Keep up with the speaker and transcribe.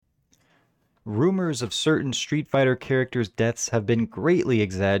Rumors of certain Street Fighter characters' deaths have been greatly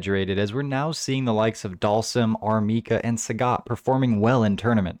exaggerated, as we're now seeing the likes of Dalsim, Armika, and Sagat performing well in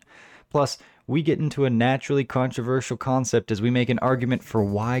tournament. Plus, we get into a naturally controversial concept as we make an argument for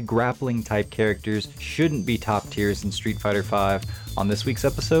why grappling type characters shouldn't be top tiers in Street Fighter V on this week's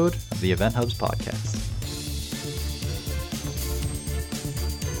episode of the Event Hubs podcast.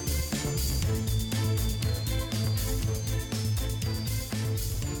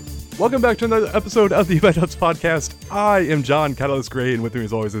 Welcome back to another episode of the Event Hubs podcast. I am John Catalyst Gray, and with me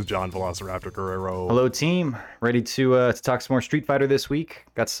as always is John Velociraptor Guerrero. Hello, team. Ready to talk some more Street Fighter this week.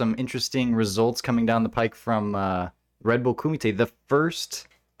 Got some interesting results coming down the pike from Red Bull Kumite, the first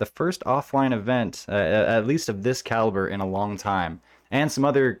offline event, at least of this caliber, in a long time. And some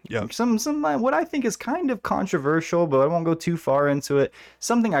other, some what I think is kind of controversial, but I won't go too far into it.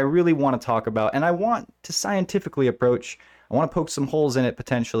 Something I really want to talk about, and I want to scientifically approach. I want to poke some holes in it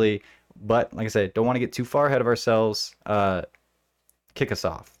potentially, but like I said, don't want to get too far ahead of ourselves. Kick us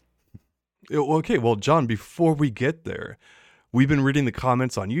off. Okay, well, John, before we get there, we've been reading the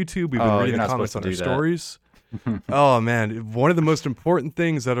comments on YouTube. We've been reading the comments on our stories. Oh, man. One of the most important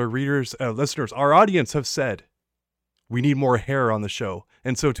things that our readers, listeners, our audience have said, we need more hair on the show.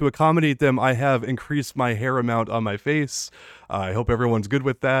 And so to accommodate them, I have increased my hair amount on my face. I hope everyone's good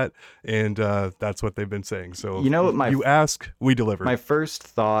with that. And that's what they've been saying. So you ask, we deliver. My first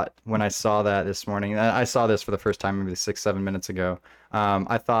thought when I saw that this morning, I saw this for the first time maybe 6-7 minutes ago.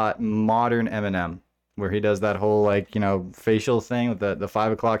 I thought modern Eminem, where he does that whole facial thing with the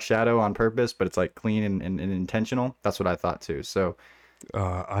 5 o'clock shadow on purpose, but it's like clean and intentional. That's what I thought too. So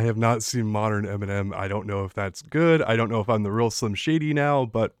I have not seen modern Eminem. I don't know if that's good. I don't know if I'm the real Slim Shady now,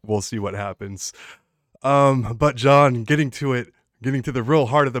 but we'll see what happens. But John, getting to the real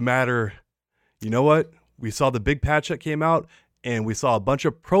heart of the matter, you know what? We saw the big patch that came out, and we saw a bunch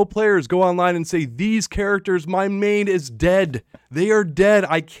of pro players go online and say, these characters, my main is dead. They are dead.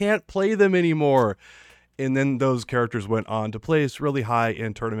 I can't play them anymore. And then those characters went on to place really high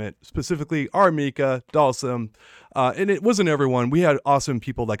in tournament, specifically Armika, Dalsim, and it wasn't everyone. We had awesome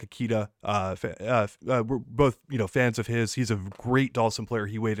people like Akita. We're both fans of his. He's a great Dalsim player.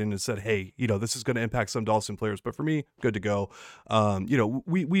 He weighed in and said, "Hey, this is going to impact some Dalsim players, but for me, good to go."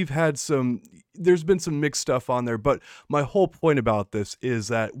 We've had some. There's been some mixed stuff on there, but my whole point about this is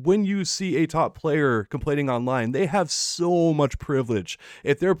that when you see a top player complaining online, they have so much privilege.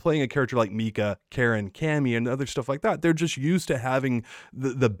 If they're playing a character like Mika, Karen, Cammy, and other stuff like that, they're just used to having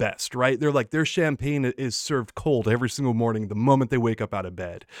the best, right? They're like, their champagne is served cold every single morning the moment they wake up out of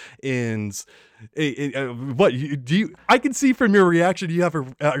bed. And I can see from your reaction, you have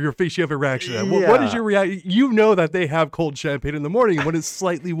your face, you have a reaction. What is your reaction? You know that they have cold champagne in the morning when it's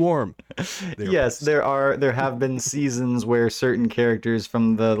slightly warm. Yes, there have been seasons where certain characters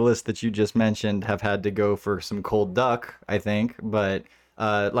from the list that you just mentioned have had to go for some cold duck, I think, but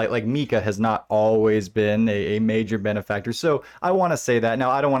like Mika has not always been a major benefactor. So I want to say that. Now,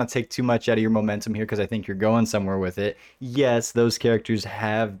 I don't want to take too much out of your momentum here because I think you're going somewhere with it. Yes, those characters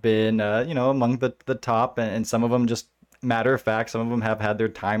have been, among the top, and some of them just matter of fact. Some of them have had their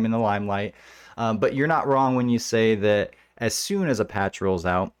time in the limelight. But you're not wrong when you say that as soon as a patch rolls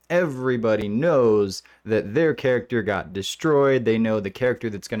out, everybody knows that their character got destroyed. They know the character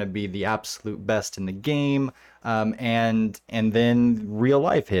that's going to be the absolute best in the game. And then real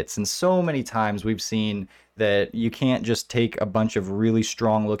life hits. And so many times we've seen that you can't just take a bunch of really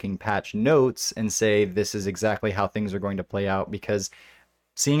strong looking patch notes and say this is exactly how things are going to play out, because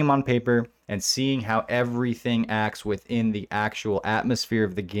seeing them on paper and seeing how everything acts within the actual atmosphere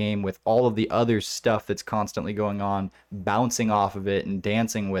of the game with all of the other stuff that's constantly going on, bouncing off of it and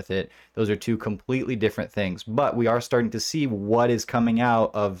dancing with it, those are two completely different things. But we are starting to see what is coming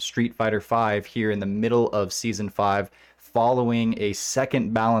out of Street Fighter V here in the middle of Season 5 following a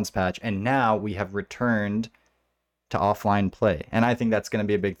second balance patch, and now we have returned to offline play, and I think that's going to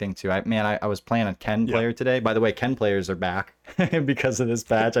be a big thing too. I was playing a Ken player today. By the way, Ken players are back because of this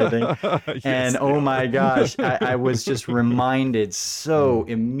patch, I think. Yes, and oh my gosh, I was just reminded so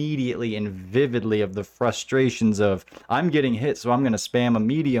immediately and vividly of the frustrations of, I'm getting hit, so I'm going to spam a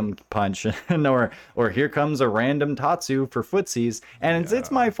medium punch, or here comes a random Tatsu for footsies, and it's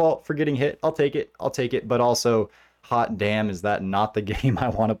my fault for getting hit. I'll take it, but also, hot damn, is that not the game I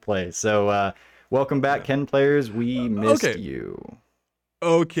want to play? So welcome back, Ken players. We missed you.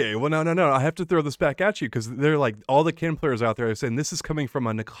 Okay, well, no. I have to throw this back at you because they're like all the Ken players out there are saying this is coming from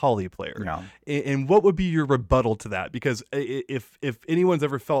a Necalli player. Yeah. And what would be your rebuttal to that? Because if anyone's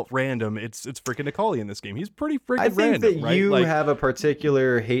ever felt random, it's freaking Necalli in this game. He's pretty freaking I think random, that you right? have a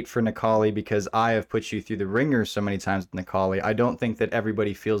particular hate for Necalli because I have put you through the ringer so many times with Necalli. I don't think that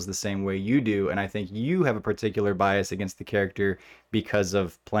everybody feels the same way you do, and I think you have a particular bias against the character because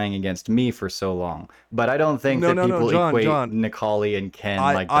of playing against me for so long. But I don't think that people equate Necalli and Ken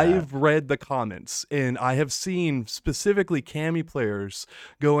like that. I've read the comments, and I have seen specifically Cammy players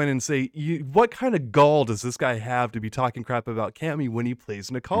go in and say, what kind of gall does this guy have to be talking crap about Cammy when he plays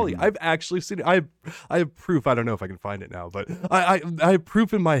Necalli? I've actually seen it. I have proof. I don't know if I can find it now, but I have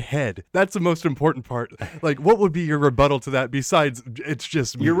proof in my head. That's the most important part. Like, what would be your rebuttal to that besides it's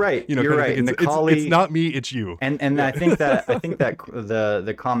just me? You're right. You're right. It's not me, it's you. And I think that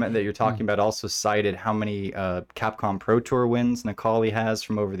the comment that you're talking about also cited how many Capcom Pro Tour wins Necalli has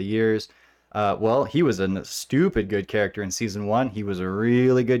from over the years. Well, he was a stupid good character in Season 1. He was a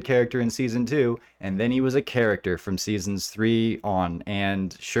really good character in Season 2. And then he was a character from Seasons 3 on.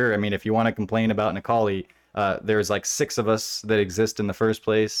 And sure, I mean, if you want to complain about Necalli, there's like 6 of us that exist in the first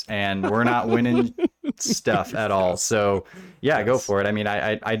place, and we're not winning stuff at all. So, yeah, go for it. I mean,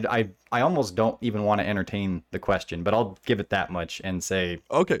 I almost don't even want to entertain the question, but I'll give it that much and say,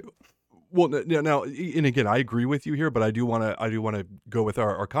 okay. Well, now, and again, I agree with you here, but I do want to go with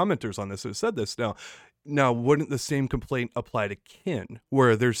our commenters on this who said this. Now, wouldn't the same complaint apply to Ken,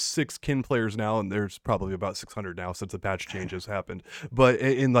 where there's 6 Ken players now, and there's probably about 600 now since the patch changes happened? But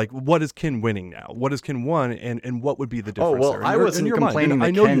in like, what is Ken winning now? What is Ken won, and what would be the difference? Oh well, I wasn't complaining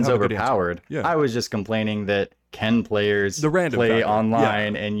that Ken's overpowered. Yeah. I was just complaining that Ken players play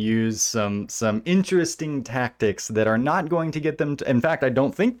online and use some interesting tactics that are not going to get them to, in fact, I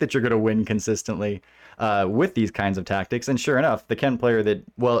don't think that you're going to win consistently with these kinds of tactics. And sure enough, the Ken player that,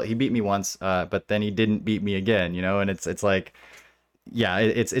 well, he beat me once, but then he didn't beat me again, you know, and it's like, yeah,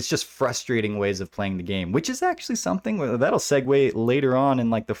 it's just frustrating ways of playing the game, which is actually something that'll segue later on in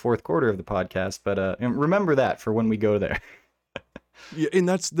like the 4th quarter of the podcast. But remember that for when we go there. Yeah, and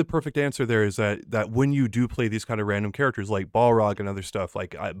that's the perfect answer there, is that when you do play these kind of random characters like Balrog and other stuff,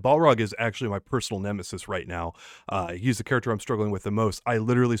 like Balrog is actually my personal nemesis right now. He's the character I'm struggling with the most. I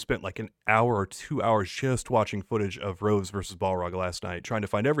literally spent like an hour or 2 hours just watching footage of Rose versus Balrog last night, trying to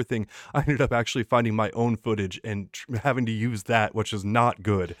find everything. I ended up actually finding my own footage and having to use that, which is not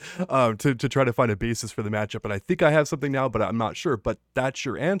good, to try to find a basis for the matchup. And I think I have something now, but I'm not sure. But that's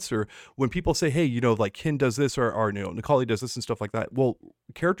your answer. When people say, hey, you know, like Ken does this or you know, Necalli does this and stuff like that. Well,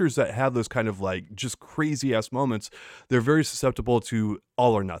 characters that have those kind of like just crazy ass moments, they're very susceptible to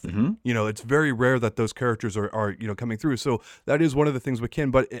all or nothing. You know, it's very rare that those characters are you know, coming through. So that is one of the things with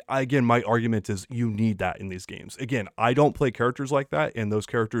Ken. But again, my argument is you need that in these games. Again, I don't play characters like that, and those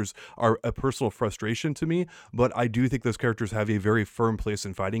characters are a personal frustration to me. But I do think those characters have a very firm place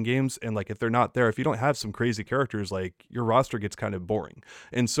in fighting games. And like, if they're not there, if you don't have some crazy characters, like your roster gets kind of boring.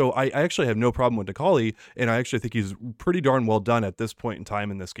 And so I actually have no problem with Necalli, and I actually think he's pretty darn well done at this point in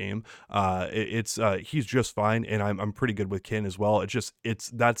time in this game. He's just fine, and I'm pretty good with Ken as well.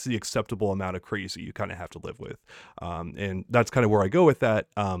 That's the acceptable amount of crazy you kind of have to live with, and that's kind of where I go with that.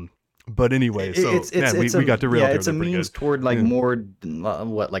 But anyway, so we got derailed. Yeah, it's a means toward like more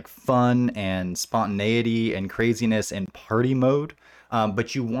like fun and spontaneity and craziness and party mode.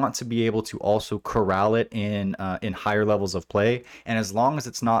 But you want to be able to also corral it in higher levels of play. And as long as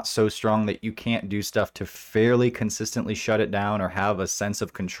it's not so strong that you can't do stuff to fairly consistently shut it down or have a sense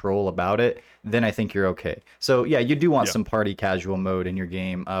of control about it, then I think you're okay. So yeah, you do want some party casual mode in your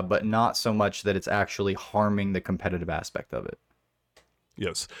game, but not so much that it's actually harming the competitive aspect of it.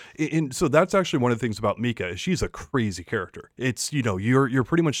 Yes. And so that's actually one of the things about Mika. She's a crazy character. It's, you know, you're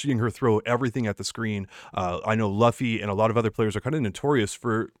pretty much seeing her throw everything at the screen. I know Luffy and a lot of other players are kind of notorious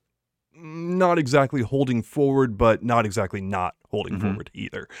for not exactly holding forward, but not exactly not holding forward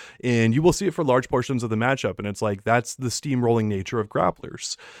either. And you will see it for large portions of the matchup. And it's like, that's the steamrolling nature of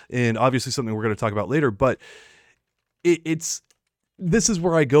grapplers. And obviously something we're going to talk about later, but this is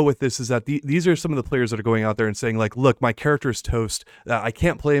where I go with this, is that these are some of the players that are going out there and saying like, look, my character is toast. I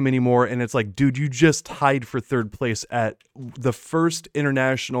can't play him anymore. And it's like, dude, you just tied for 3rd place at the first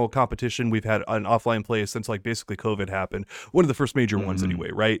international competition we've had an offline play since like basically COVID happened. One of the first major ones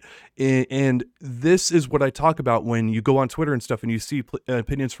anyway, right? And this is what I talk about when you go on Twitter and stuff and you see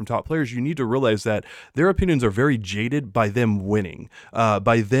opinions from top players. You need to realize that their opinions are very jaded by them winning,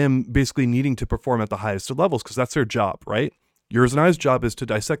 by them basically needing to perform at the highest of levels because that's their job, right? Yours and I's job is to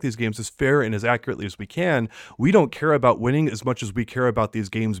dissect these games as fair and as accurately as we can. We don't care about winning as much as we care about these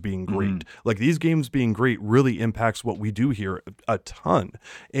games being great. Like, these games being great really impacts what we do here a ton.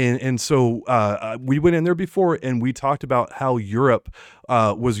 And so we went in there before and we talked about how Europe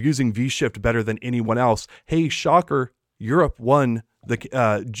was using V-Shift better than anyone else. Hey, shocker, Europe won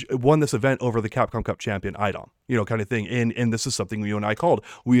this event over the Capcom Cup champion IDOM, kind of thing. And this is something you and I called.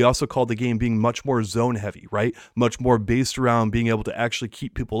 We also called the game being much more zone heavy, right? Much more based around being able to actually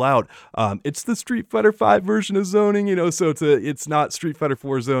keep people out. It's the Street Fighter V version of zoning, so it's not Street Fighter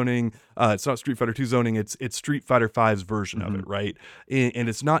 4 zoning. It's not Street Fighter 2 zoning. It's Street Fighter V's version of it, right? And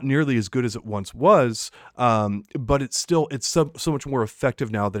it's not nearly as good as it once was, but it's so much more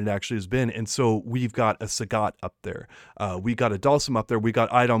effective now than it actually has been. And so we've got a Sagat up there. We got a Dhalsim up there. We got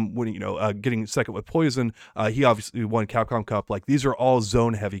IDOM winning, getting second with Poison. He obviously won Capcom Cup. Like, these are all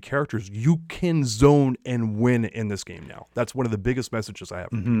zone heavy characters. You can zone and win in this game now. That's one of the biggest messages I have.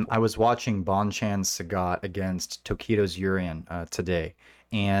 I was watching Bonchan's Sagat against Tokido's Urian today.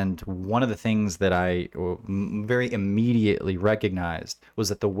 And one of the things that I very immediately recognized was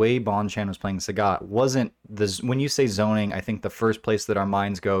that the way Bonchan was playing Sagat wasn't when you say zoning, I think the first place that our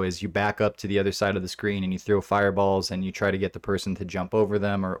minds go is you back up to the other side of the screen and you throw fireballs and you try to get the person to jump over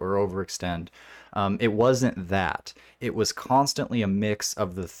them or overextend. It wasn't that. It was constantly a mix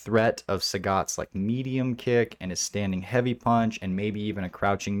of the threat of Sagat's like medium kick and his standing heavy punch and maybe even a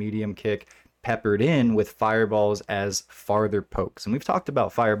crouching medium kick, peppered in with fireballs as farther pokes. And we've talked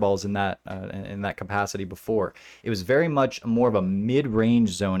about fireballs in that capacity before. It was very much more of a mid-range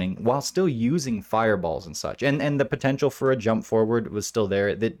zoning while still using fireballs and such. And the potential for a jump forward was still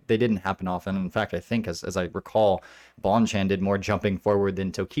there. They didn't happen often. In fact, I think, as I recall, Bonchan did more jumping forward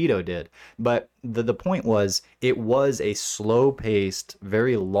than Tokido did. But the point was, it was a slow-paced,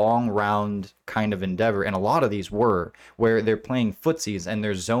 very long round kind of endeavor, and a lot of these were, where they're playing footsies and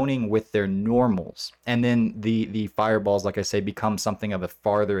they're zoning with their normals. And then the fireballs, like I say, become something of a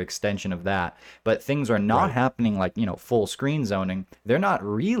farther extension of that. But things are not happening like, full screen zoning. They're not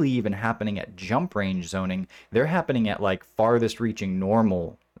really even happening at jump range zoning. They're happening at like farthest reaching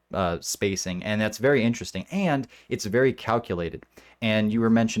normal spacing, and that's very interesting, and it's very calculated. And you were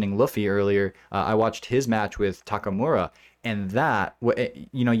mentioning Luffy earlier. I watched his match with Takamura, and that,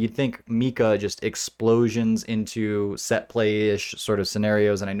 you'd think Mika just explosions into set play-ish sort of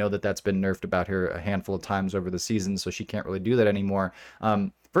scenarios, and I know that that's been nerfed about her a handful of times over the season, so she can't really do that anymore.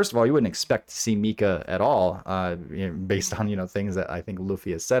 First of all, you wouldn't expect to see Mika at all, based on, things that I think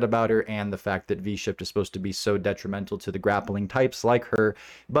Luffy has said about her and the fact that V-Shift is supposed to be so detrimental to the grappling types like her.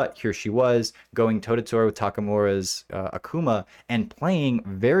 But here she was, going toe-to-toe with Takamura's Akuma and playing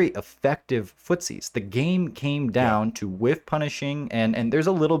very effective footsies. The game came down to whiff punishing, and there's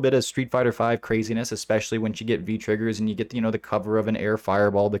a little bit of Street Fighter V craziness, especially when you get V-triggers and you get, the cover of an air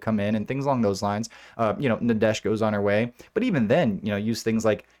fireball to come in and things along those lines. Nadesh goes on her way. But even then, use things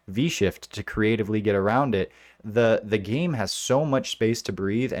like V-Shift to creatively get around it. The game has so much space to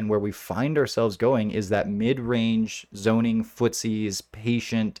breathe, and where we find ourselves going is that mid-range zoning footsies,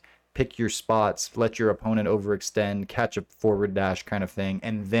 patient, pick your spots, let your opponent overextend, catch a forward dash kind of thing,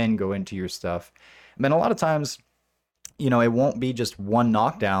 and then go into your stuff. And then a lot of times, it won't be just one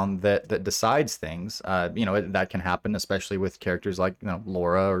knockdown that decides things. That can happen, especially with characters like,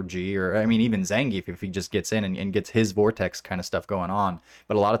 Laura or G, or even Zangief if he just gets in and gets his vortex kind of stuff going on.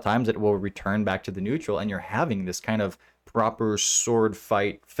 But a lot of times it will return back to the neutral, and you're having this kind of proper sword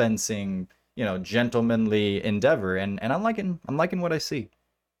fight, fencing, gentlemanly endeavor. And I'm liking what I see.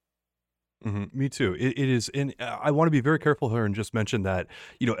 Me too. It is, and I want to be very careful here and just mention that,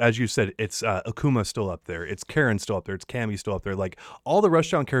 as you said, it's Akuma still up there, it's Karen still up there, it's Cammy still up there. Like, all the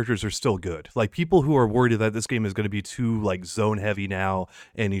Rushdown characters are still good. Like, people who are worried that this game is going to be too like zone heavy now,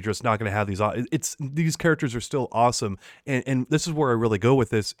 and you're just not going to have these characters are still awesome. And this is where I really go with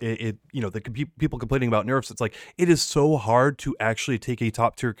this. People complaining about nerfs. It's like, it is so hard to actually take a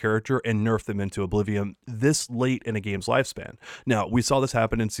top tier character and nerf them into oblivion this late in a game's lifespan. Now, we saw this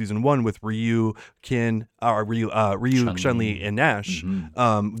happen in season 1 with Ryu, Chun-Li, and Nash,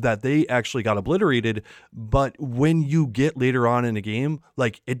 that they actually got obliterated. But when you get later on in a game,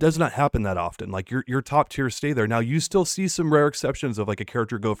 like, it does not happen that often. Like, your top tier stay there. Now, you still see some rare exceptions of like a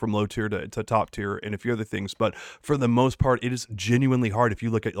character go from low tier to top tier and a few other things, but for the most part, it is genuinely hard. If you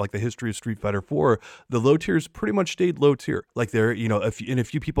look at like the history of Street Fighter 4, the low tiers pretty much stayed low tier. Like, there, a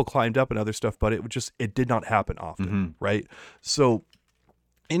few people climbed up and other stuff, but it did not happen often, right? So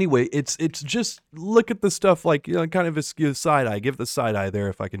Anyway, it's just look at the stuff like, you know, kind of a side eye. Give the side eye there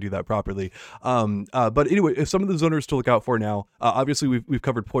if I can do that properly. But anyway, if some of the zoners to look out for now, obviously we've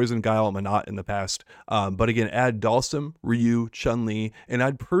covered Poison, Guile, and Menat in the past. But again, add Dhalsim, Ryu, Chun-Li, and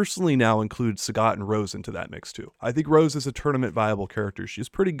I'd personally now include Sagat and Rose into that mix too. I think Rose is a tournament viable character. She's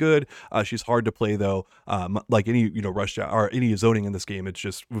pretty good. She's hard to play though. Like any, you know, rush or any zoning in this game, it's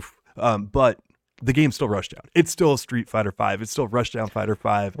just oof. But the game's still Rushdown. It's still Street Fighter V. It's still Rushdown Fighter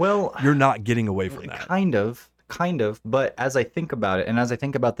V. Well, you're not getting away from that. Kind of. But as I think about it, and as I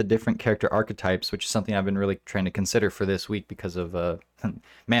think about the different character archetypes, which is something I've been really trying to consider for this week because of,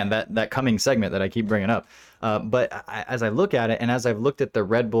 man, that coming segment that I keep bringing up. But as I look at it, and as I've looked at the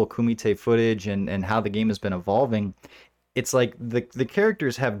Red Bull Kumite footage and how the game has been evolving, it's like the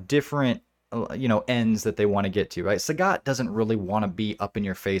characters have different, you know, ends that they want to get to, right? Sagat doesn't really want to be up in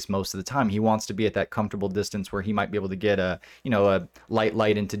your face most of the time. He wants to be at that comfortable distance where he might be able to get a, you know, a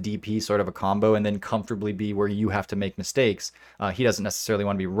light into DP sort of a combo and then comfortably be where you have to make mistakes. He doesn't necessarily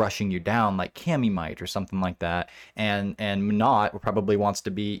want to be rushing you down like Cammy might or something like that. And Menat probably wants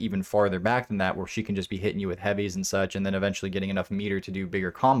to be even farther back than that, where she can just be hitting you with heavies and such, and then eventually getting enough meter to do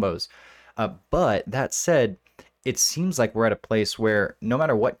bigger combos. But that said, it seems like we're at a place where no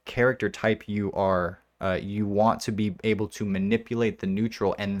matter what character type you are, you want to be able to manipulate the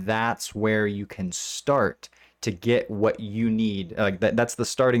neutral, and that's where you can start to get what you need. Like that's the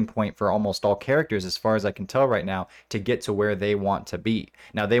starting point for almost all characters, as far as I can tell right now, to get to where they want to be.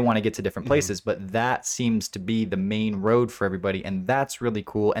 Now they want to get to different places, but that seems to be the main road for everybody, and that's really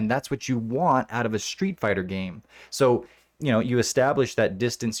cool, and that's what you want out of a Street Fighter game. So, you know, you establish that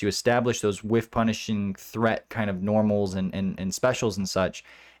distance, you establish those whiff punishing threat kind of normals and specials and such,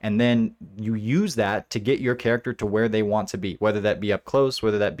 and then you use that to get your character to where they want to be, whether that be up close,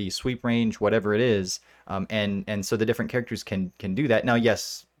 whether that be sweep range, whatever it is. And so the different characters can do that. Now,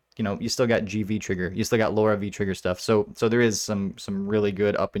 yes, you know, you still got GV trigger, you still got Laura V trigger stuff. So there is some really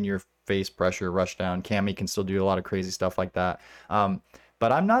good up in your face pressure, rush down. Cammy can still do a lot of crazy stuff like that.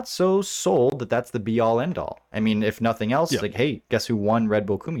 But I'm not so sold that that's the be-all, end-all. I mean, if nothing else, like, hey, guess who won Red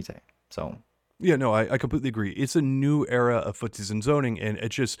Bull Kumite? So, yeah, no, I completely agree. It's a new era of footsies and zoning, and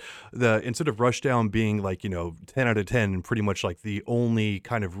it's just instead of Rushdown being like, you know, 10 out of 10, and pretty much like the only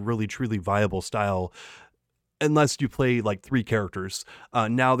kind of really truly viable style, unless you play like 3 characters.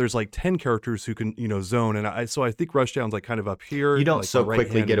 Now there's like 10 characters who can, you know, zone. And I think Rushdown's like kind of up here. You don't like so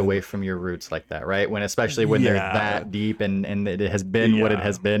quickly get away from your roots like that, right? Especially when they're that deep and it has been what it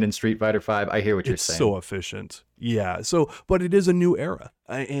has been in Street Fighter V. I hear what you're saying. It's so efficient. Yeah. So, but it is a new era.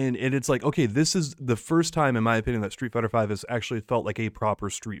 And it's like, okay, this is the first time, in my opinion, that Street Fighter V has actually felt like a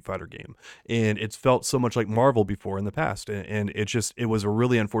proper Street Fighter game. And it's felt so much like Marvel before in the past. And it was a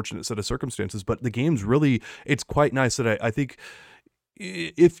really unfortunate set of circumstances. But the game's really, it's quite nice that I think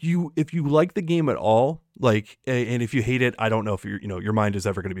if you like the game at all, like, and if you hate it, I don't know if your mind is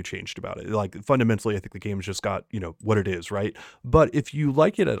ever going to be changed about it. Like, fundamentally, I think the game's just got, you know, what it is, right? But if you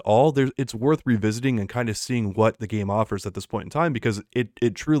like it at all, it's worth revisiting and kind of seeing what the game offers at this point in time, because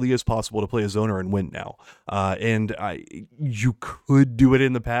it truly is possible to play a zoner and win now. You could do it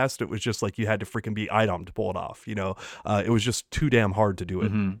in the past. It was just like you had to freaking be IDOM to pull it off. You know, it was just too damn hard to do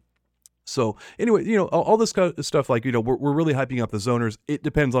it. Mm-hmm. So anyway, you know, all this stuff, like, you know, we're really hyping up the zoners. It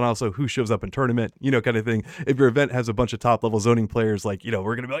depends on also who shows up in tournament, you know, kind of thing. If your event has a bunch of top level zoning players, like, you know,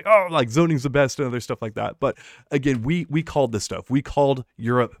 we're going to be like, oh, like zoning's the best and other stuff like that. But again, we called this stuff. We called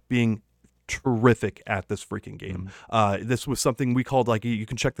Europe being terrific at this freaking game. This was something we called, like, you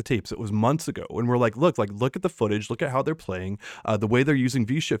can check the tapes. It was months ago, and we're like, look at the footage, look at how they're playing, the way they're using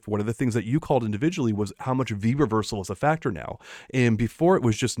V-Shift. One of the things that you called individually was how much V-reversal is a factor now, and before it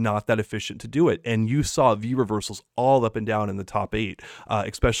was just not that efficient to do it. And you saw V-reversals all up and down in the top 8,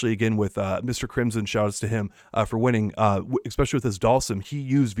 especially again with Mr. Crimson, shoutouts to him for winning, especially with his Dhalsim. He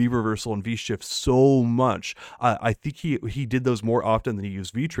used V-reversal and V-Shift so much. I think he did those more often than he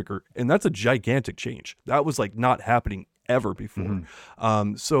used V-trigger, and that's a gigantic change. That was like not happening ever before.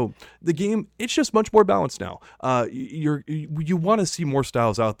 So the game, it's just much more balanced now. You want to see more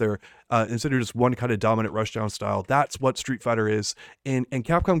styles out there instead of just one kind of dominant rushdown style. That's what Street Fighter is, and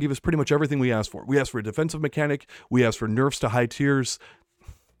Capcom gave us pretty much everything we asked for. We asked for a defensive mechanic, we asked for nerfs to high tiers.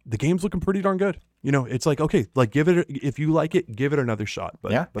 The game's looking pretty darn good. You know, it's like, okay, like give it, if you like it, give it another shot.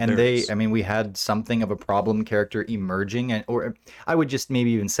 But Yeah, but and there it they, is. I mean, we had something of a problem character emerging, and or I would just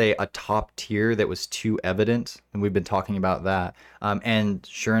maybe even say a top tier that was too evident, and we've been talking about that. And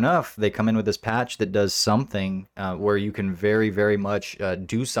sure enough, they come in with this patch that does something where you can very, very much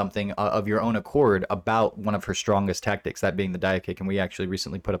do something of your own accord about one of her strongest tactics, that being the dive kick. And we actually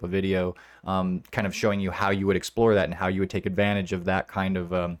recently put up a video kind of showing you how you would explore that and how you would take advantage of that kind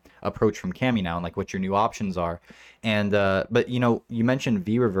of approach from Cammy now, and like what your new options are. And but you know, you mentioned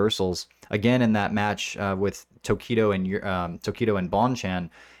V reversals again in that match with Tokido and Tokido and Bonchan.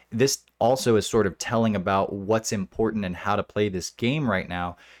 This also is sort of telling about what's important and how to play this game right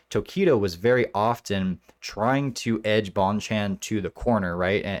now. Tokido was very often trying to edge Bonchan to the corner,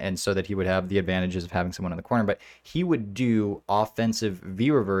 right? And so that he would have the advantages of having someone in the corner. But he would do offensive V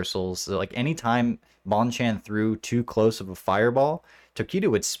reversals. So like anytime Bonchan threw too close of a fireball,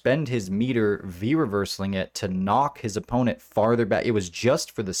 Tokido would spend his meter V reversing it to knock his opponent farther back. It was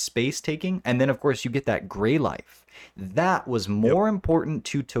just for the space taking. And then, of course, you get that gray life. That was Yep. more important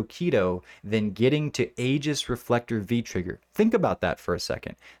to Tokido than getting to Aegis Reflector V trigger. Think about that for a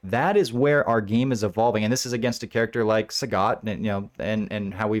second. That is where our game is evolving. And this is against a character like Sagat, and, you know,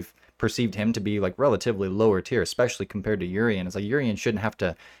 and how we've perceived him to be like relatively lower tier, especially compared to Urian. It's like Urian shouldn't have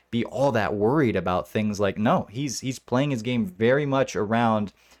to be all that worried about things like, no, he's playing his game very much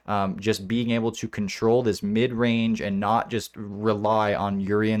around just being able to control this mid range and not just rely on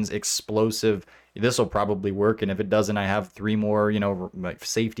Urian's explosive. This will probably work, and if it doesn't, I have 3 more, you know, like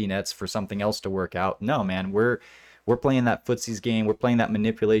safety nets for something else to work out. No, man, we're playing that footsies game. We're playing that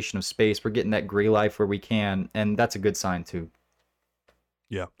manipulation of space. We're getting that gray life where we can, and that's a good sign too.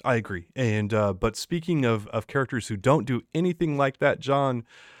 Yeah, I agree. And but speaking of characters who don't do anything like that, John,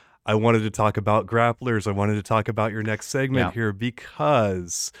 I wanted to talk about grapplers. I wanted to talk about your next segment Yeah. here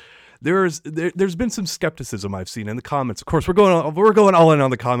because there's been some skepticism I've seen in the comments. Of course, we're going all in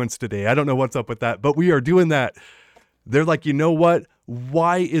on the comments today. I don't know what's up with that, but we are doing that. They're like, you know what?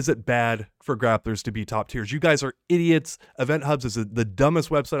 Why is it bad for grapplers to be top tiers? You guys are idiots. Event Hubs is the dumbest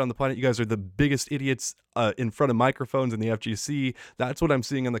website on the planet. You guys are the biggest idiots in front of microphones in the FGC. That's what I'm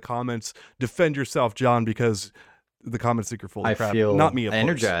seeing in the comments. Defend yourself, John, because the comments think you're full of I crap. feel Not me, of course.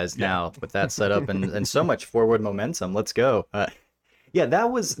 energized Yeah. now with that setup and so much forward momentum. Let's go. Yeah,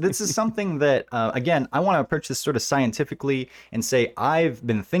 this is something that, again, I want to approach this sort of scientifically and say I've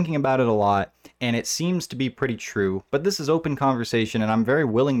been thinking about it a lot and it seems to be pretty true, but this is open conversation and I'm very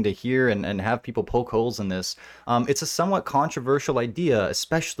willing to hear and have people poke holes in this. It's a somewhat controversial idea,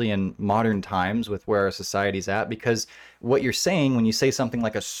 especially in modern times with where our society's at, because what you're saying when you say something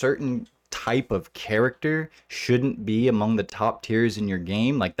like a certain type of character shouldn't be among the top tiers in your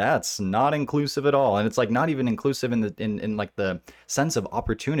game, like that's not inclusive at all. And it's like not even inclusive in the in like the sense of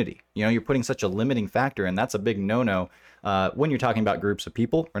opportunity. You know, you're putting such a limiting factor, and that's a big no-no. When you're talking about groups of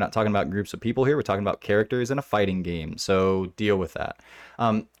people, we're not talking about groups of people here. We're talking about characters in a fighting game, so deal with that.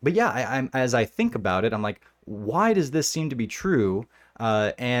 But yeah, I'm as I think about it, I'm like, why does this seem to be true?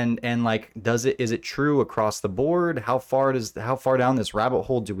 And like, is it true across the board? How far down this rabbit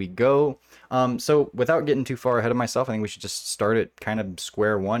hole do we go? So without getting too far ahead of myself, I think we should just start at kind of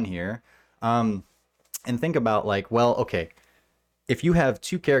square one here, and think about like, well, okay, if you have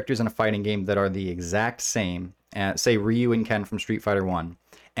 2 characters in a fighting game that are the exact same, say Ryu and Ken from Street Fighter 1,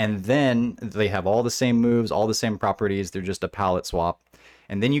 and then they have all the same moves, all the same properties, they're just a palette swap.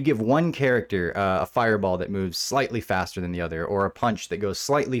 And then you give one character a fireball that moves slightly faster than the other, or a punch that goes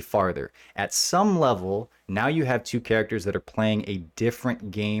slightly farther. At some level, now you have 2 characters that are playing a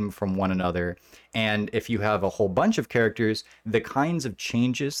different game from one another. And if you have a whole bunch of characters, the kinds of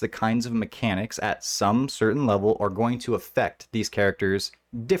changes, the kinds of mechanics at some certain level are going to affect these characters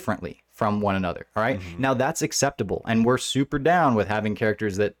differently from one another. All right. Now that's acceptable. And we're super down with having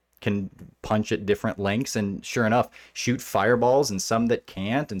characters that can punch at different lengths and sure enough shoot fireballs, and some that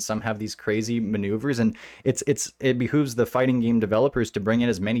can't, and some have these crazy maneuvers. And it behooves the fighting game developers to bring in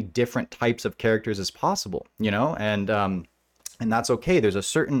as many different types of characters as possible, you know, and that's okay. There's a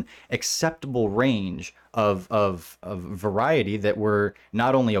certain acceptable range of variety that we're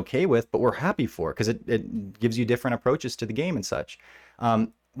not only okay with, but we're happy for, because it gives you different approaches to the game and such.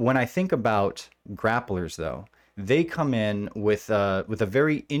 When I think about grapplers, though, they come in with a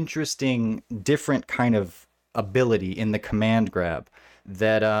very interesting, different kind of ability in the command grab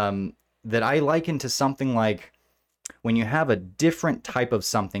that that I liken to something like when you have a different type of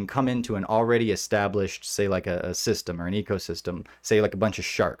something come into an already established, say like a system or an ecosystem, say like a bunch of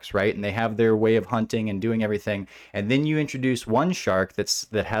sharks, right? And they have their way of hunting and doing everything. And then you introduce one shark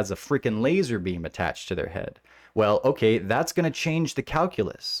that has a freaking laser beam attached to their head. Well, okay, that's going to change the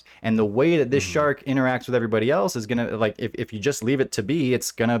calculus. And the way that this shark interacts with everybody else is going to, like, if you just leave it to be,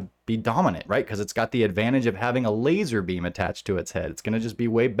 it's going to be dominant, right? Because it's got the advantage of having a laser beam attached to its head. It's going to just be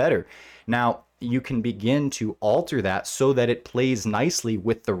way better. Now, you can begin to alter that so that it plays nicely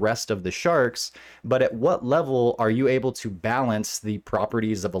with the rest of the sharks. But at what level are you able to balance the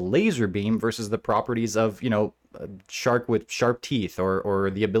properties of a laser beam versus the properties of, a shark with sharp teeth, or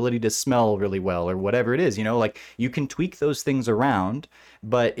the ability to smell really well, or whatever it is? Like, you can tweak those things around,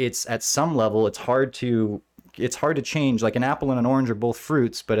 but it's at some level it's hard to change. Like, an apple and an orange are both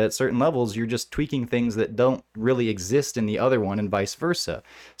fruits, but at certain levels you're just tweaking things that don't really exist in the other one, and vice versa.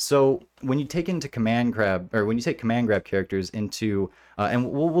 So when you take command grab characters into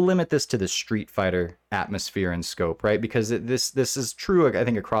and we'll limit this to the Street Fighter atmosphere and scope, right? Because this is true, I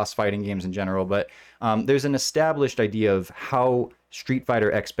think, across fighting games in general, but there's an established idea of how Street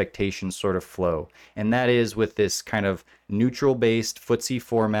Fighter expectations sort of flow, and that is with this kind of neutral-based footsie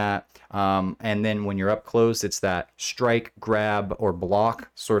format. And then when you're up close, it's that strike, grab, or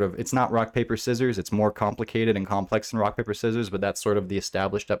block sort of. It's not rock, paper, scissors. It's more complicated and complex than rock, paper, scissors, but that's sort of the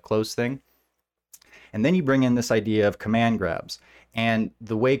established up close thing. And then you bring in this idea of command grabs and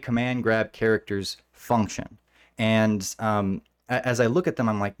the way command grab characters function. And as I look at them,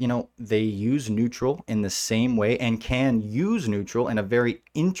 I'm like, they use neutral in the same way, and can use neutral in a very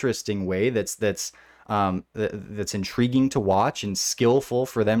interesting way that's intriguing to watch and skillful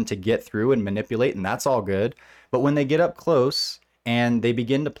for them to get through and manipulate, and that's all good. But when they get up close and they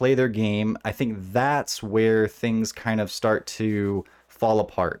begin to play their game, I think that's where things kind of start to fall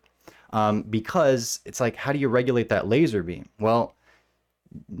apart. Because it's like, how do you regulate that laser beam? Well,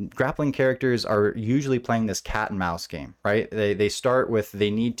 grappling characters are usually playing this cat and mouse game, right? They start with, they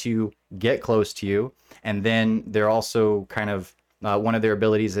need to get close to you, and then they're also kind of one of their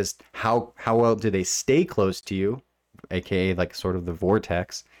abilities is how well do they stay close to you, aka like sort of the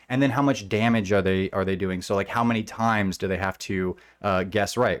vortex, and then how much damage are they doing? So like, how many times do they have to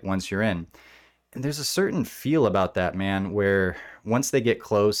guess right once you're in? And there's a certain feel about that, man, where once they get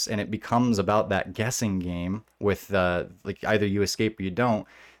close and it becomes about that guessing game with like either you escape or you don't,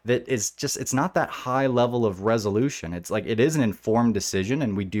 that is just, it's not that high level of resolution. It's like, it is an informed decision,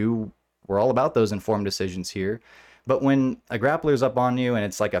 and we're all about those informed decisions here. But when a grappler's up on you and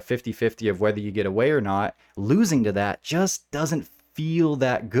it's like a 50-50 of whether you get away or not, losing to that just doesn't feel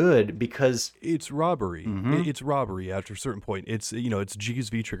that good, because it's robbery. It's robbery after a certain point. It's it's G's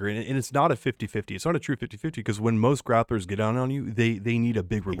V trigger, and it's not a 50-50. It's not a true 50-50, because when most grapplers get on you, they need a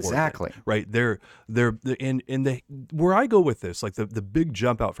big reward. Exactly. Then, right? They're where I go with this, like the big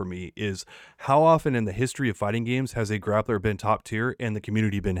jump out for me is how often in the history of fighting games has a grappler been top tier and the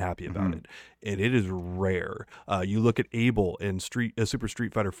community been happy about it. And it is rare. You look at Abel in Super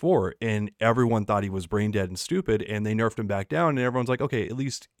Street Fighter 4, and everyone thought he was brain dead and stupid, and they nerfed him back down, and everyone's like, okay, at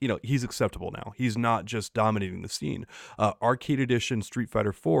least he's acceptable now. He's not just dominating the scene. Arcade Edition Street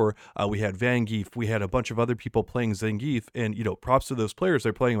Fighter 4, we had Zangief, we had a bunch of other people playing Zangief, and props to those players.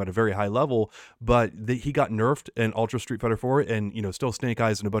 They're playing him at a very high level, but he got nerfed in Ultra Street Fighter 4, and still Snake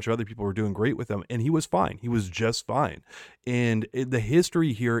Eyes and a bunch of other people were doing great with him, and he was fine. He was just fine. And the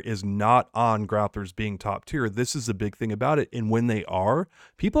history here is not on grapplers being top tier. This is a big thing about it. And when they are,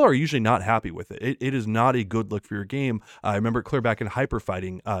 people are usually not happy with it. It is not a good look for your game. I remember clear back in Hyper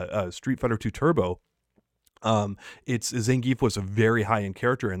Fighting, Street Fighter 2 Turbo. Zangief was a very high-end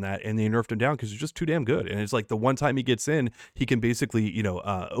character in that, and they nerfed him down because he's just too damn good. And it's like the one time he gets in, he can basically,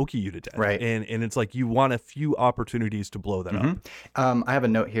 Oki you to death. Right. And it's like you want a few opportunities to blow that up. I have a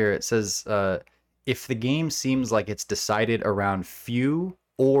note here. It says, if the game seems like it's decided around few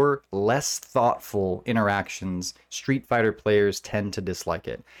or less thoughtful interactions, Street Fighter players tend to dislike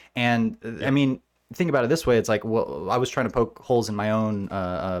it. And I mean, think about it this way. It's like, well, I was trying to poke holes in my own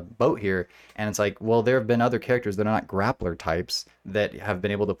boat here, and it's like, well, there have been other characters that are not grappler types that have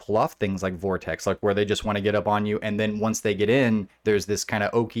been able to pull off things like Vortex, like where they just want to get up on you, and then once they get in, there's this kind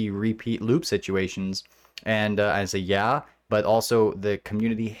of Oki repeat loop situations. And I say, yeah, but also the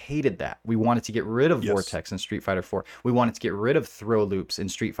community hated that. We wanted to get rid of Vortex in Street Fighter 4. We wanted to get rid of throw loops in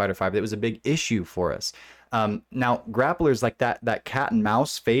Street Fighter 5. It was a big issue for us. Now, grapplers like that cat and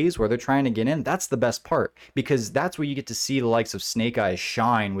mouse phase where they're trying to get in, that's the best part, because that's where you get to see the likes of Snake Eyes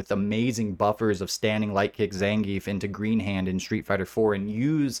shine with amazing buffers of standing light kick Zangief into Green Hand in Street Fighter 4, and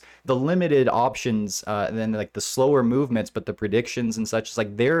use the limited options, and then like the slower movements, but the predictions and such. It's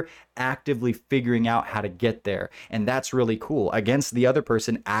like they're actively figuring out how to get there, and that's really cool, against the other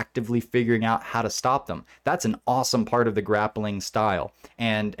person actively figuring out how to stop them. That's an awesome part of the grappling style,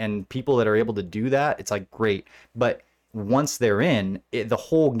 and people that are able to do that, it's like great. But once they're in, the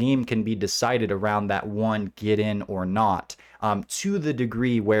whole game can be decided around that one get in or not, to the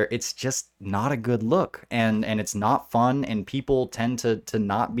degree where it's just not a good look, and it's not fun, and people tend to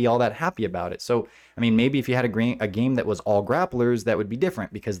not be all that happy about it. So, I mean, maybe if you had a game that was all grapplers, that would be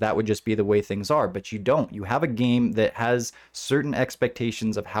different, because that would just be the way things are. But you don't. You have a game that has certain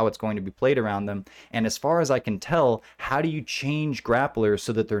expectations of how it's going to be played around them. And as far as I can tell, how do you change grapplers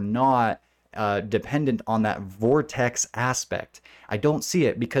so that they're not dependent on that vortex aspect? I don't see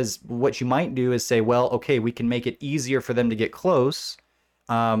it, because what you might do is say, well, okay, we can make it easier for them to get close.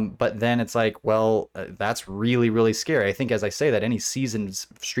 But then it's like, well, that's really, really scary. I think as I say that, any seasoned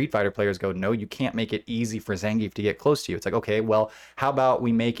Street Fighter players go, no, you can't make it easy for Zangief to get close to you. It's like, okay, well, how about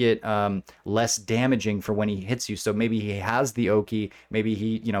we make it less damaging for when he hits you? So maybe he has the Oki, maybe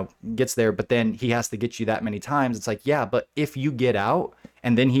he, gets there, but then he has to get you that many times. It's like, yeah, but if you get out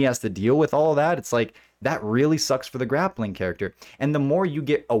and then he has to deal with all of that, it's like, that really sucks for the grappling character. And the more you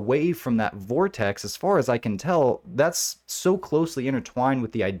get away from that vortex, as far as I can tell, that's so closely intertwined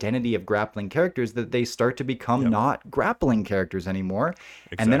with the identity of grappling characters that they start to become not grappling characters anymore.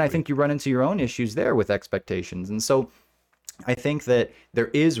 Exactly. And then I think you run into your own issues there with expectations. And so I think that there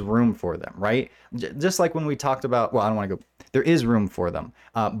is room for them, right? Just like when we talked about, well, I don't want to go, there is room for them,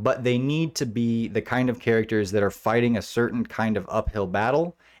 but they need to be the kind of characters that are fighting a certain kind of uphill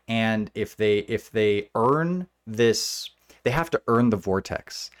battle. And if they earn this, they have to earn the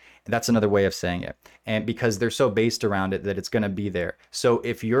vortex. That's another way of saying it. And because they're so based around it that it's going to be there. So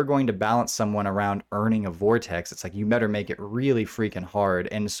if you're going to balance someone around earning a vortex, it's like you better make it really freaking hard.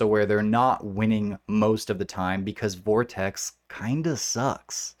 And so where they're not winning most of the time because vortex kind of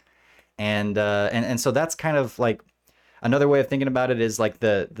sucks. And so that's kind of like another way of thinking about it is like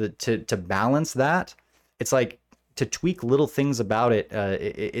to balance that. It's like, to tweak little things about it,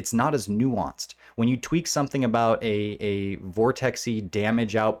 it's not as nuanced. When you tweak something about a vortexy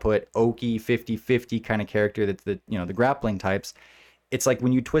damage output, Oki 50-50 kind of character, that's the grappling types, it's like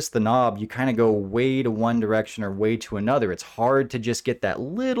when you twist the knob, you kind of go way to one direction or way to another. It's hard to just get that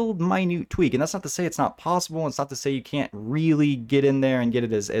little minute tweak. And that's not to say it's not possible. It's not to say you can't really get in there and get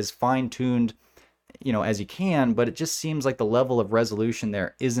it as fine-tuned, as you can, but it just seems like the level of resolution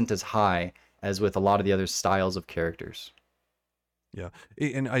there isn't as high as with a lot of the other styles of characters. Yeah,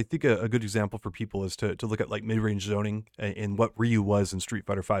 and I think a good example for people is to look at like mid-range zoning and what Ryu was in Street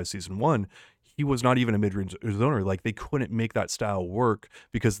Fighter V Season 1. He was not even a mid-range zoner. Like, they couldn't make that style work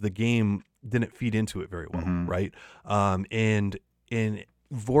because the game didn't feed into it very well, right? And in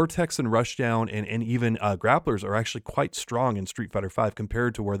Vortex and Rushdown and even grapplers are actually quite strong in Street Fighter V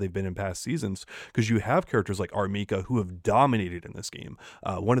compared to where they've been in past seasons, because you have characters like Armika who have dominated in this game.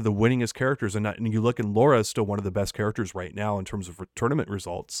 One of the winningest characters, and you look, and Laura is still one of the best characters right now in terms of tournament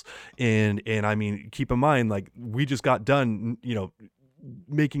results. And I mean, keep in mind, like, we just got done,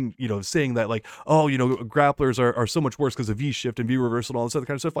 making, saying that like, oh, grapplers are so much worse because of V-shift and V-reversal and all this other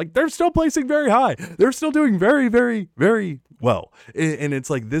kind of stuff. Like, they're still placing very high. They're still doing very, very, very well. And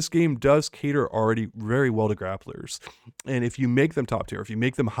it's like, this game does cater already very well to grapplers. And if you make them top tier, if you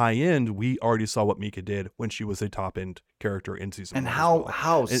make them high end, we already saw what Mika did when she was a top end character in season. And how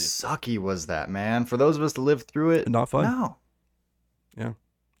sucky was that, man? For those of us to live through it, not fun. No. Yeah.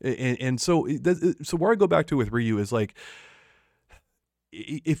 And so where I go back to with Ryu is like,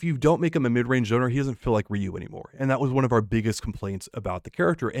 if you don't make him a mid-range zoner, he doesn't feel like Ryu anymore. And that was one of our biggest complaints about the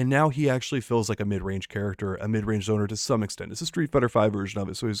character. And now he actually feels like a mid-range character, a mid-range zoner to some extent. It's a Street Fighter V version of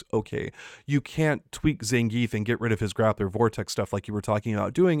it, so he's okay. You can't tweak Zangief and get rid of his grappler vortex stuff like you were talking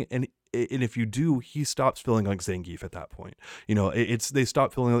about doing. And if you do, he stops feeling like Zangief at that point. They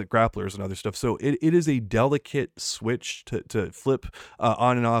stop feeling like grapplers and other stuff. So it is a delicate switch to flip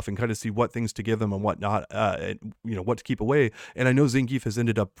on and off and kind of see what things to give them and what not, what to keep away. And I know Zangief has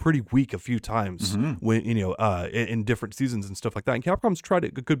ended up pretty weak a few times when in different seasons and stuff like that. And Capcom's tried a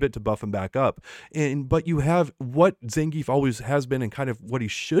good bit to buff him back up. But you have what Zangief always has been and kind of what he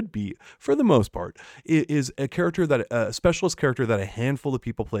should be for the most part is a character a specialist character that a handful of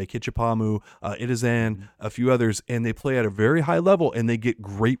people play. Kichipamu, Itazan, a few others, and they play at a very high level and they get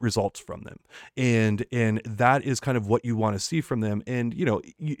great results from them. And that is kind of what you want to see from them. And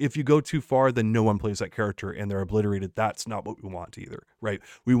if you go too far, then no one plays that character and they're obliterated. That's not what we want either. Right?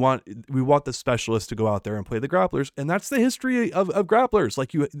 We want the specialists to go out there and play the grapplers, and that's the history of grapplers.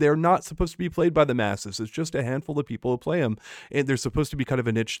 Like, they're not supposed to be played by the masses. It's just a handful of people who play them, and they're supposed to be kind of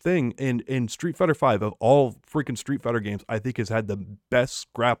a niche thing. And in Street Fighter V, of all freaking Street Fighter games, I think has had the best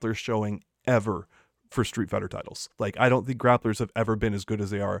grappler showing ever for Street Fighter titles. Like, I don't think grapplers have ever been as good as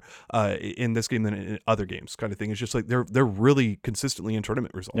they are in this game than in other games, kind of thing. It's just like they're really consistently in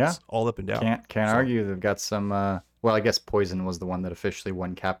tournament results, Yeah. all up and down. Can't So, argue. They've got some. Well, I guess Poison was the one that officially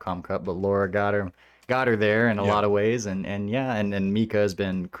won Capcom Cup, but Laura got her there in a yeah. lot of ways, and yeah, and Mika has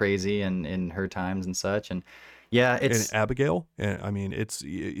been crazy in her times and such, and yeah, And it's Abigail, and I mean,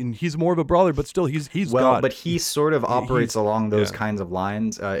 and he's more of a brawler, but still, he's well, got but he sort of operates he's along those yeah. kinds of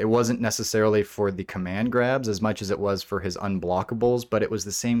lines. It wasn't necessarily for the command grabs as much as it was for his unblockables, but it was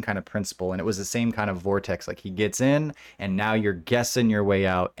the same kind of principle, and it was the same kind of vortex. Like he gets in, and now you're guessing your way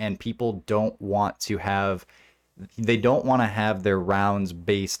out, and people don't want to have. They don't want to have their rounds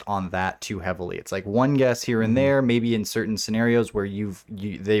based on that too heavily. It's like one guess here and Mhm. there, maybe in certain scenarios where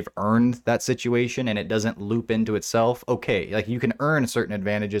they've earned that situation and it doesn't loop into itself. Okay, like you can earn certain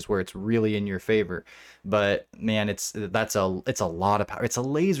advantages where it's really in your favor, but man, it's a lot of power. It's a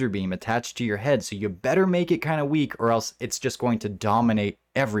laser beam attached to your head, so you better make it kind of weak, or else it's just going to dominate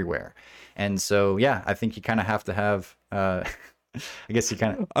everywhere. And so, yeah, I think you kind of have to have. I guess you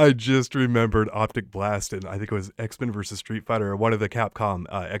kind of. I just remembered Optic Blast, and I think it was X-Men versus Street Fighter, or one of the Capcom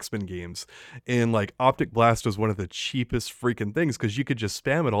X-Men games. And like Optic Blast was one of the cheapest freaking things because you could just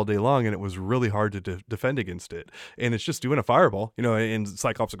spam it all day long, and it was really hard to defend against it. And it's just doing a fireball, you know. And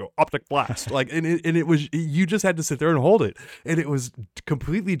Cyclops would go Optic Blast, like, and it was, you just had to sit there and hold it, and it was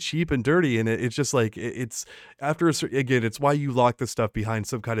completely cheap and dirty. And it's just like it's after a certain, again, it's why you lock this stuff behind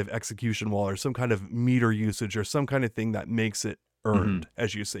some kind of execution wall or some kind of meter usage or some kind of thing that makes it earned,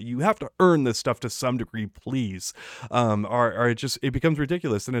 as you say. You have to earn this stuff to some degree, please, or it becomes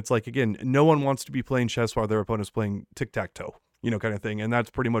ridiculous. And it's like, again, no one wants to be playing chess while their opponent's playing tic-tac-toe, you know, kind of thing. And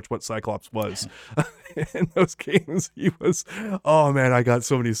that's pretty much what Cyclops was in those games. He was, oh man, I got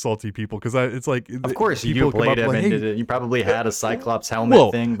so many salty people because it's like, Of course, you people come played up him, like, and hey, you probably had a Cyclops helmet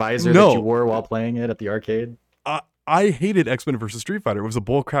well, thing visor that no. you wore while playing it at the arcade. I hated X-Men versus Street Fighter. It was a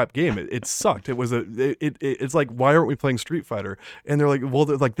bullcrap game. It sucked. It was it's like, why aren't we playing Street Fighter? And they're like, well,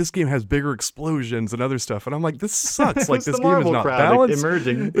 like this game has bigger explosions and other stuff. And I'm like, this sucks. Like this game is not balanced.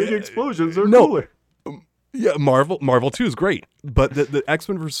 Emerging big explosions are No. cooler. Yeah, Marvel 2 is great, but the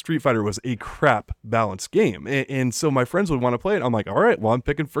X-Men vs. Street Fighter was a crap balanced game, and so my friends would want to play it. I'm like, all right, well, I'm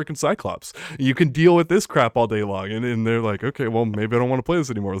picking freaking Cyclops. You can deal with this crap all day long, and they're like, okay, well, maybe I don't want to play this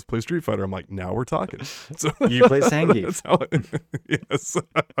anymore. Let's play Street Fighter. I'm like, now we're talking. So You play Zangief. that's how yes.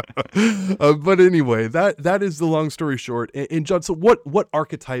 But anyway, that is the long story short. And John, so what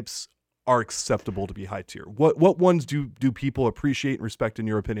archetypes are acceptable to be high tier? What ones do people appreciate and respect in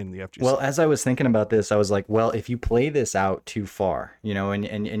your opinion in the FGC? Well, as I was thinking about this, I was like, well, if you play this out too far, you know,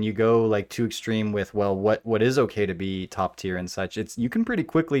 and you go like too extreme with, well, what is okay to be top tier and such, you can pretty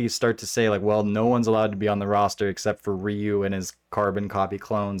quickly start to say like, well, no one's allowed to be on the roster except for Ryu and his carbon copy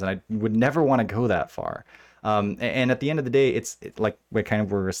clones, and I would never want to go that far. And at the end of the day, it's like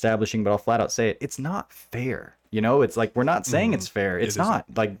we're establishing, but I'll flat out say it, it's not fair. You know, it's like, we're not saying it's fair. It's not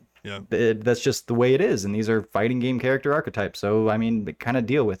like, yeah. That's just the way it is, and these are fighting game character archetypes, so I mean, kind of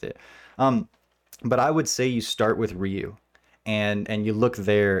deal with it. But I would say you start with Ryu, and you look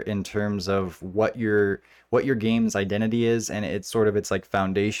there in terms of what your game's identity is, and it's like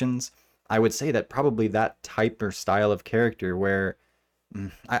foundations. I would say that probably that type or style of character where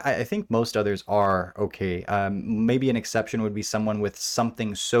I think most others are okay. Maybe an exception would be someone with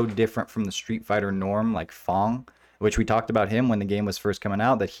something so different from the Street Fighter norm, like Fong, which we talked about him when the game was first coming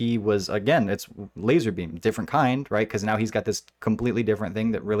out, that he was, again, it's laser beam, different kind, right? Because now he's got this completely different thing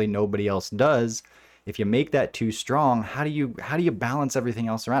that really nobody else does. If you make that too strong, how do you balance everything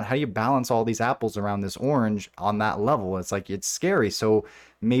else around? How do you balance all these apples around this orange on that level? It's like, it's scary. So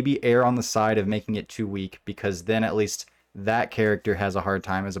maybe err on the side of making it too weak, because then at least that character has a hard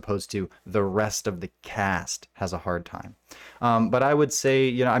time, as opposed to the rest of the cast has a hard time. But I would say,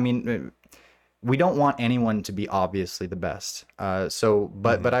 you know, I mean, we don't want anyone to be obviously the best.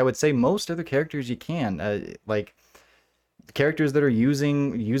 But I would say most other characters you can, like characters that are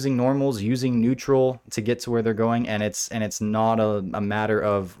using normals, using neutral to get to where they're going, and it's not a matter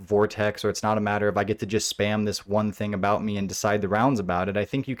of vortex, or it's not a matter of I get to just spam this one thing about me and decide the rounds about it. I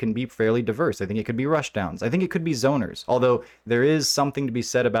think you can be fairly diverse. I think it could be rush downs. I think it could be zoners. Although there is something to be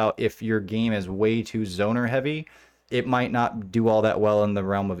said about if your game is way too zoner heavy, it might not do all that well in the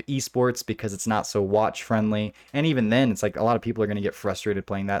realm of esports because it's not so watch friendly. And even then, it's like a lot of people are going to get frustrated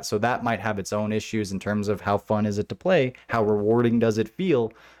playing that. So that might have its own issues in terms of how fun is it to play, how rewarding does it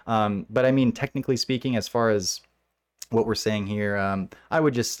feel. But I mean, technically speaking, as far as what we're saying here, I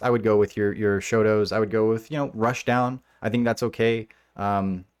would go with your Shotos. I would go with, you know, Rushdown. I think that's okay.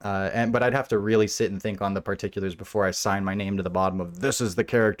 But I'd have to really sit and think on the particulars before I sign my name to the bottom of this is the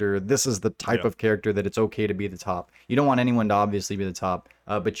character, this is the type Yeah. of character that it's okay to be the top. You don't want anyone to obviously be the top,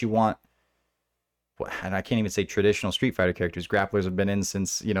 but you want, and I can't even say traditional Street Fighter characters. Grapplers have been in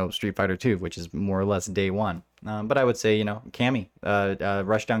since, Street Fighter 2, which is more or less day one. But I would say, Cammy,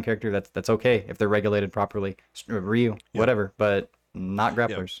 rushdown character, that's okay if they're regulated properly. Ryu, Yeah. whatever, but not Yeah.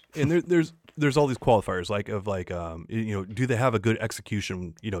 grapplers. And there's all these qualifiers do they have a good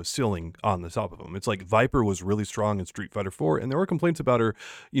execution, ceiling on the top of them. It's like Viper was really strong in Street Fighter 4, and there were complaints about her,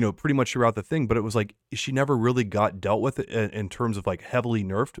 pretty much throughout the thing, but it was like she never really got dealt with in terms of like heavily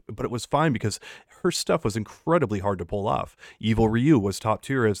nerfed, but it was fine because her stuff was incredibly hard to pull off. Evil Ryu was top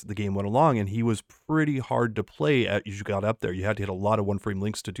tier as the game went along, and he was pretty hard to play as you got up there. You had to hit a lot of one frame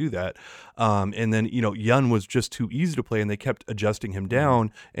links to do that. And then, Yun was just too easy to play, and they kept adjusting him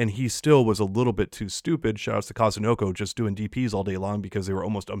down, and he still was a little bit too stupid. Shout outs to Kazunoko just doing DPs all day long because they were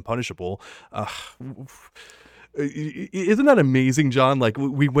almost unpunishable. Isn't that amazing, John? Like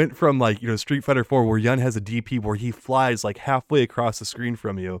we went from like, Street Fighter 4 where Yun has a DP where he flies like halfway across the screen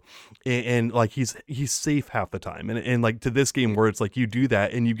from you and like he's safe half the time. And like to this game where it's like you do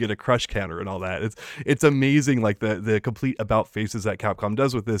that and you get a crush counter and all that. It's amazing like the complete about faces that Capcom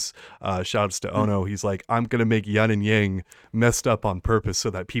does with this. Shout outs to Ono. He's like, I'm gonna make Yun and Yang messed up on purpose so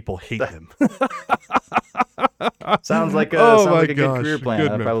that people hate him. Sounds like a good career plan.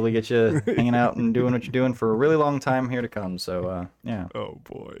 That'll probably get you hanging out and doing what you're doing for a really long time here to come. So, yeah. Oh,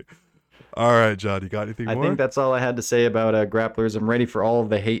 boy. All right, John, you got anything more? I think that's all I had to say about grapplers. I'm ready for all of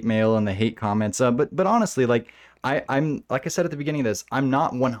the hate mail and the hate comments. But honestly, like I'm like I said at the beginning of this, I'm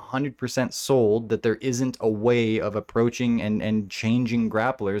not 100% sold that there isn't a way of approaching and changing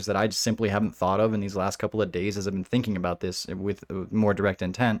grapplers that I just simply haven't thought of in these last couple of days as I've been thinking about this with more direct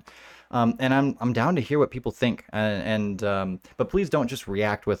intent. And I'm down to hear what people think, but please don't just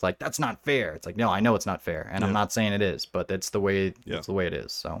react with like that's not fair. It's like no, I know it's not fair, and I'm not saying it is, but that's the way it's the way it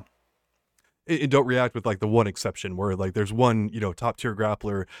is. So. And don't react with like the one exception where like there's one top tier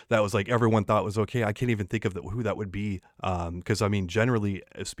grappler that was like everyone thought was okay. I can't even think of who that would be, because I mean generally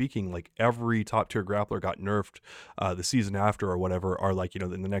speaking, like every top tier grappler got nerfed the season after or whatever, are like in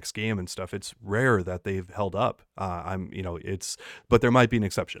the next game and stuff. It's rare that they've held up. But there might be an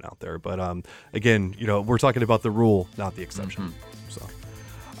exception out there. But again, we're talking about the rule, not the exception. Mm-hmm. So.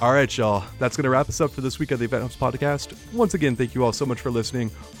 All right, y'all. That's going to wrap us up for this week of the Event Hubs podcast. Once again, thank you all so much for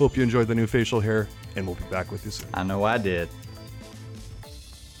listening. Hope you enjoyed the new facial hair, and we'll be back with you soon. I know I did.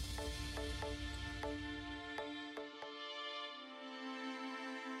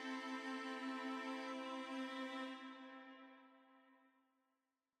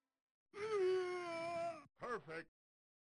 Perfect.